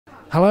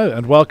Hello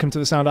and welcome to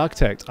The Sound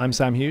Architect. I'm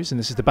Sam Hughes and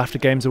this is the BAFTA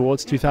Games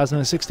Awards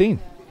 2016.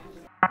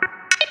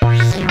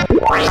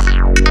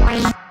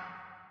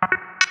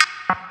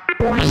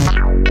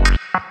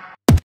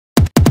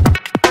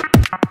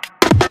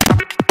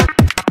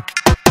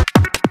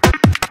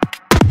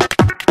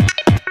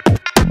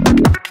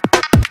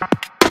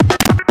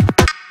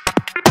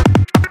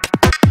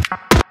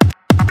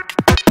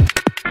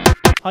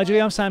 Hi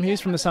Julie, I'm Sam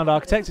Hughes from The Sound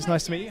Architect. It's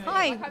nice to meet you.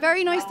 Hi,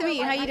 very nice to meet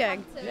you. How are you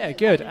doing? Yeah,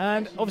 good.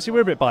 And obviously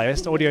we're a bit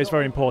biased. Audio is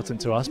very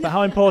important to us, but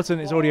how important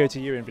is audio to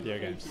you in video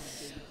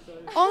games?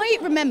 I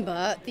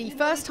remember the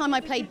first time I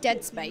played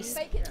Dead Space,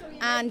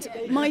 and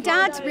my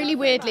dad really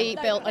weirdly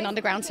built an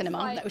underground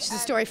cinema, which is a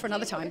story for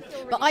another time.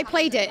 But I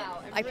played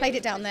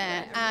it down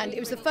there, and it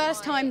was the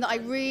first time that I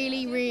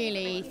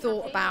really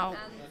thought about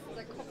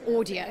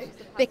audio,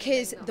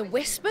 because the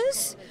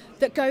whispers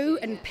that go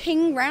and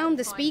ping round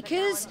the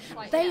speakers,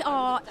 they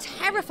are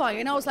terrifying.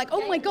 And I was like,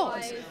 oh my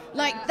god,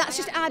 like that's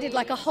just added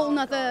like a whole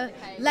nother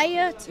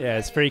layer. Yeah,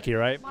 it's freaky,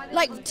 right?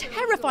 Like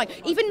terrifying.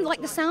 Even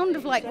like the sound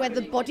of like where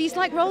the body's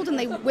like rolled and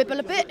they wibble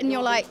a bit and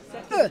you're like,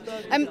 ugh.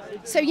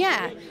 So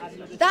yeah,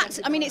 that's,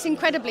 I mean, it's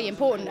incredibly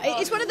important.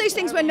 It's one of those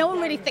things where no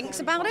one really thinks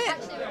about it,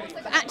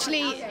 but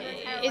actually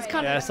it's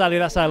kind of... Yeah, sadly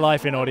that's our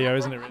life in audio,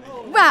 isn't it really?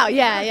 Well,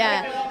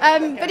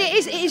 yeah. But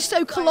it is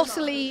so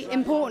colossally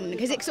important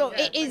because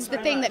it is the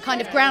thing that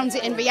kind of grounds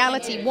it in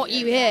reality. What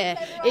you hear,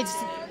 it's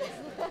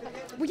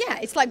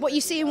like what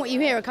you see and what you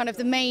hear are kind of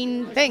the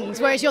main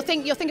things. Whereas you'll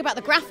think about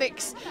the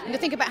graphics and you'll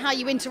think about how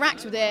you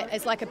interact with it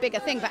as like a bigger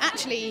thing. But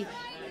actually,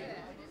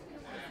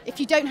 if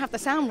you don't have the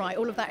sound right,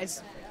 all of that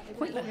is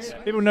pointless.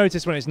 People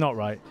notice when it's not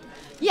right.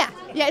 Yeah.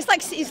 It's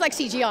like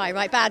CGI,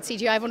 right? Bad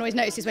CGI. Everyone always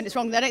notices when it's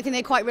wrong. I don't think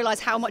they quite realise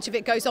how much of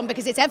it goes on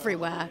because it's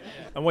everywhere.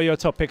 And what are your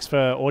top picks for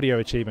audio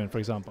achievement, for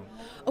example?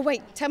 Oh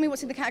wait, tell me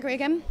what's in the category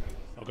again.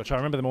 I've got to try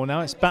and remember them all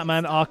now. It's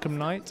Batman, Arkham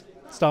Knight,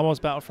 Star Wars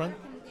Battlefront.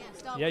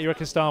 Yeah, you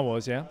reckon Star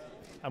Wars, yeah?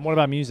 And what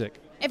about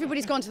music?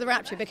 Everybody's gone to the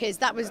Rapture because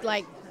that was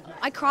like,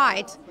 I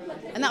cried,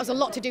 and that was a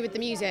lot to do with the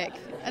music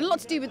and a lot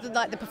to do with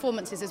the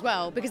performances as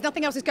well, because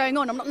nothing else is going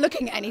on. I'm not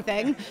looking at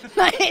anything.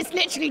 It's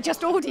literally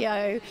just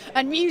audio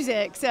and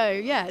music. So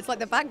yeah, it's like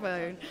the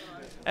backbone.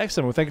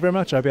 Excellent. Well, thank you very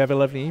much. I hope you have a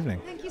lovely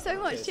evening. Thank you so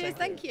much. Cheers.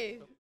 Thank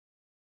you.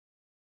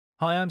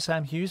 Hi, I'm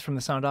Sam Hughes from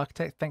The Sound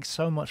Architect. Thanks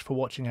so much for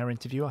watching our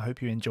interview. I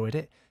hope you enjoyed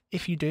it.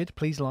 If you did,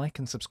 please like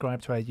and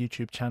subscribe to our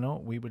YouTube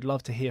channel. We would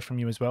love to hear from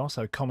you as well,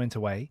 so comment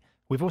away.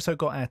 We've also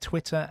got our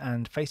Twitter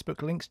and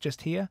Facebook links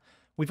just here.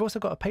 We've also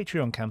got a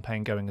Patreon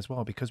campaign going as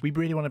well, because we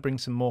really want to bring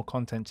some more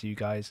content to you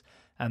guys,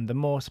 and the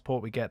more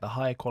support we get, the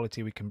higher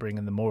quality we can bring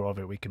and the more of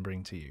it we can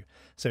bring to you.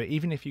 So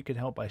even if you could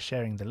help by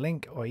sharing the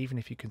link, or even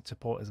if you could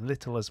support as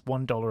little as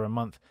 $1 a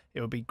month,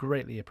 it would be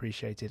greatly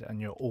appreciated,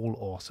 and you're all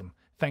awesome.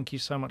 Thank you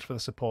so much for the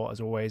support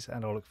as always,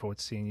 and I'll look forward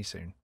to seeing you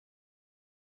soon.